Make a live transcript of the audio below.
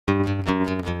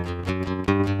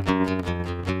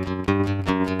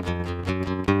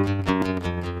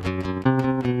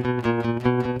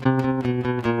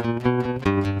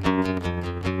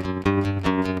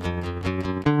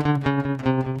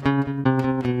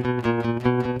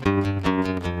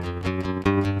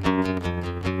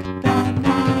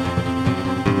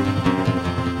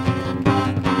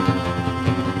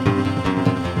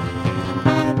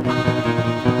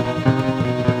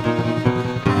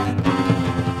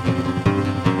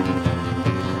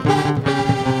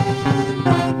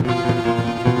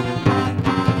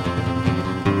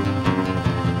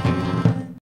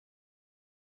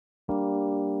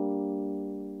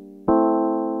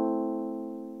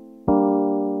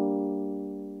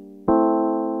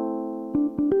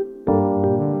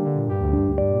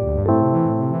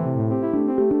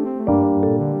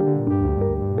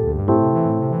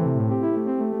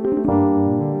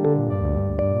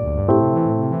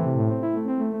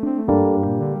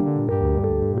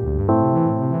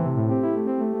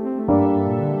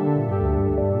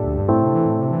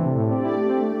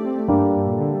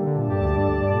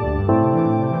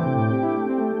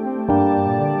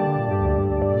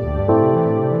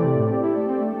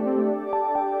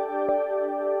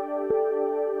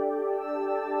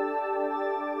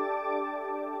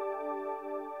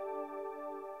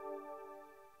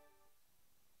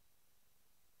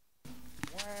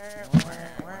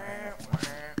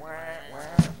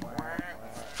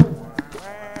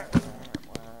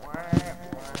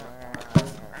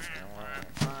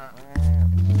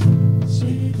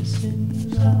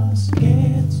Citizens are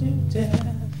scared to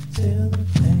death till the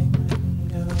penguin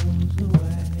goes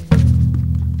away.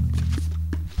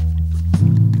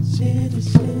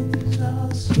 Citizens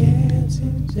are scared to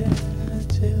death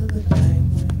till the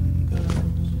penguin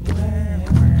goes away.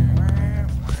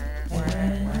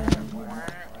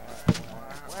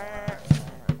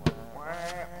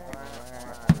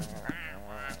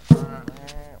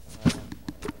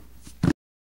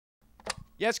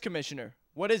 Yes, Commissioner.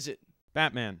 What is it?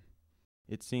 Batman.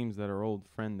 It seems that our old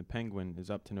friend the Penguin is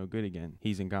up to no good again.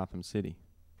 He's in Gotham City.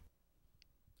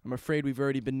 I'm afraid we've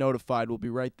already been notified. We'll be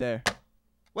right there.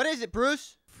 What is it,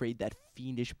 Bruce? Afraid that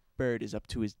fiendish bird is up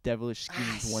to his devilish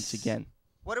schemes once again.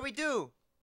 What do we do?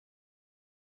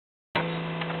 To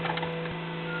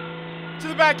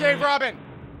the Batcave, Robin!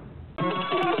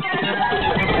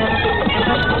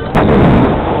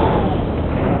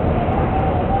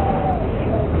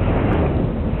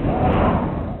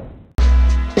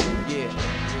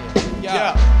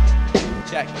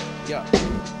 Check. Yeah.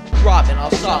 Robin,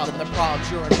 I'll solve them the problems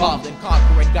you're involved in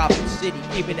conquering Gotham City,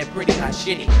 keeping it pretty not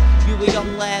shitty. You a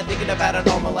young lad thinking about a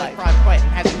normal life, crime fighting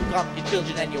has become your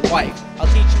children and your wife. I'll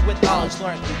teach you with knowledge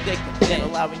learned through thick and thin,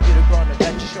 allowing you to grow an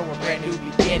adventure, show a brand new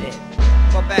beginning.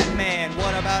 But Batman,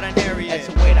 what about an Harriet? That's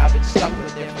a weight I've been stuck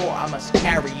with, therefore I must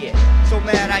carry it. So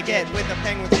mad I get with the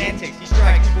Penguin's antics. He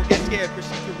strikes, people get scared,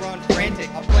 proceed to run frantic.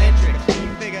 A plan trick,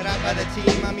 team figured out by the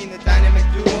team. I mean the dynamic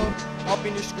duo, up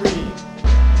in your screen.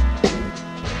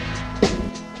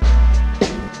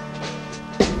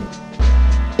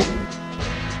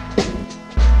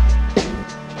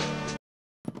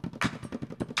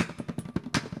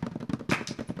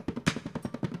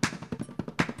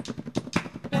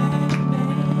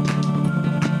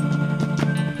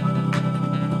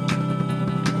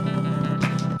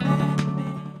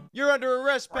 You're under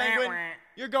arrest, Penguin.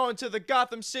 You're going to the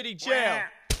Gotham City jail.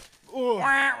 Ooh.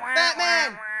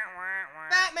 Batman!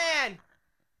 Batman!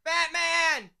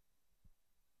 Batman!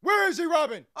 Where is he,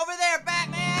 Robin? Over there,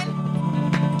 Batman!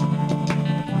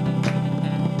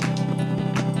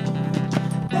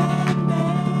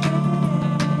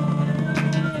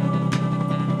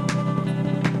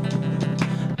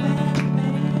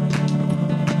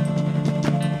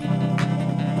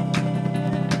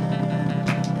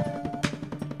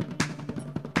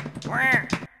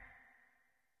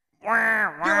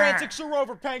 Your antics are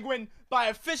over, Penguin, by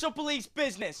official police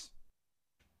business.